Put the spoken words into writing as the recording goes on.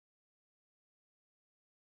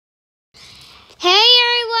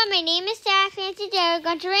everyone, my name is Daphne and today we're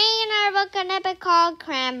going to read another book on a book called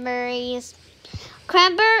Cranberries.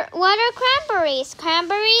 What are cranberries?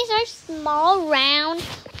 Cranberries are small, round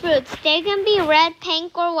fruits. They can be red,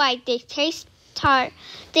 pink, or white. They taste tart.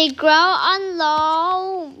 They grow on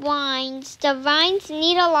low vines. The vines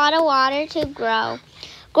need a lot of water to grow.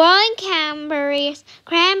 Growing cranberries.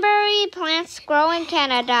 Cranberry plants grow in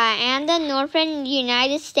Canada and the northern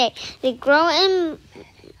United States. They grow in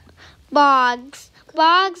bogs.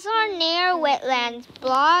 Bogs are near wetlands.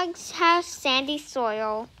 Bogs have sandy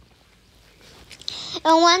soil.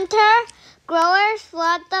 In winter, growers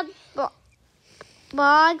flood the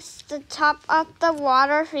bogs. The top of the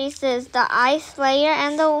water freezes. The ice layer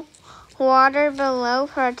and the water below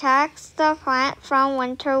protects the plant from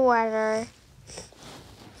winter weather.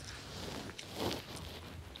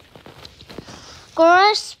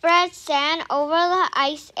 Growers spread sand over the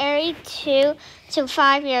ice every 2 to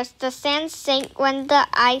 5 years. The sand sinks when the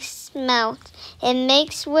ice melts. It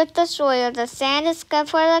mixes with the soil. The sand is good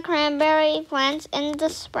for the cranberry plants in the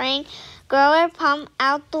spring. Growers pump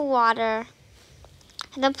out the water.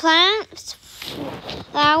 The plants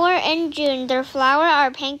flower in June. Their flowers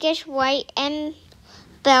are pinkish white and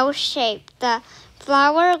bell-shaped. The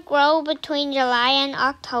flowers grow between July and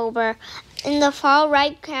October. In the fall,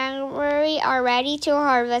 ripe cranberries are ready to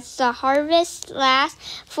harvest. The harvest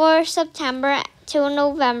lasts from September to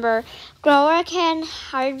November. Growers can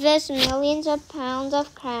harvest millions of pounds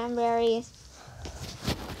of cranberries.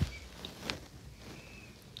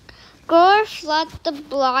 Growers flood the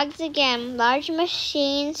bogs again. Large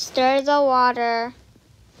machines stir the water.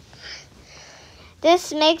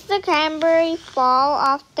 This makes the cranberries fall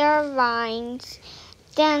off their vines.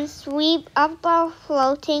 Then sweep up the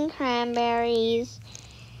floating cranberries.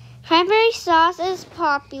 Cranberry sauce is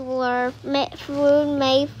popular food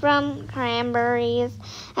made from cranberries.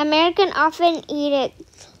 Americans often eat it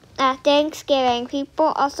at Thanksgiving. People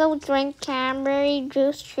also drink cranberry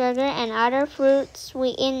juice, sugar, and other fruits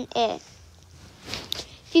sweeten it.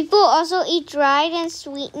 People also eat dried and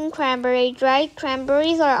sweetened cranberry. Dried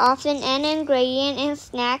cranberries are often an ingredient in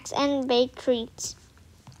snacks and baked treats.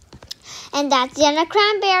 And that's the end of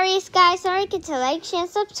cranberries, guys. Don't forget to like, share,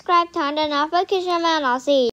 subscribe, turn on the notification bell, and I'll see you.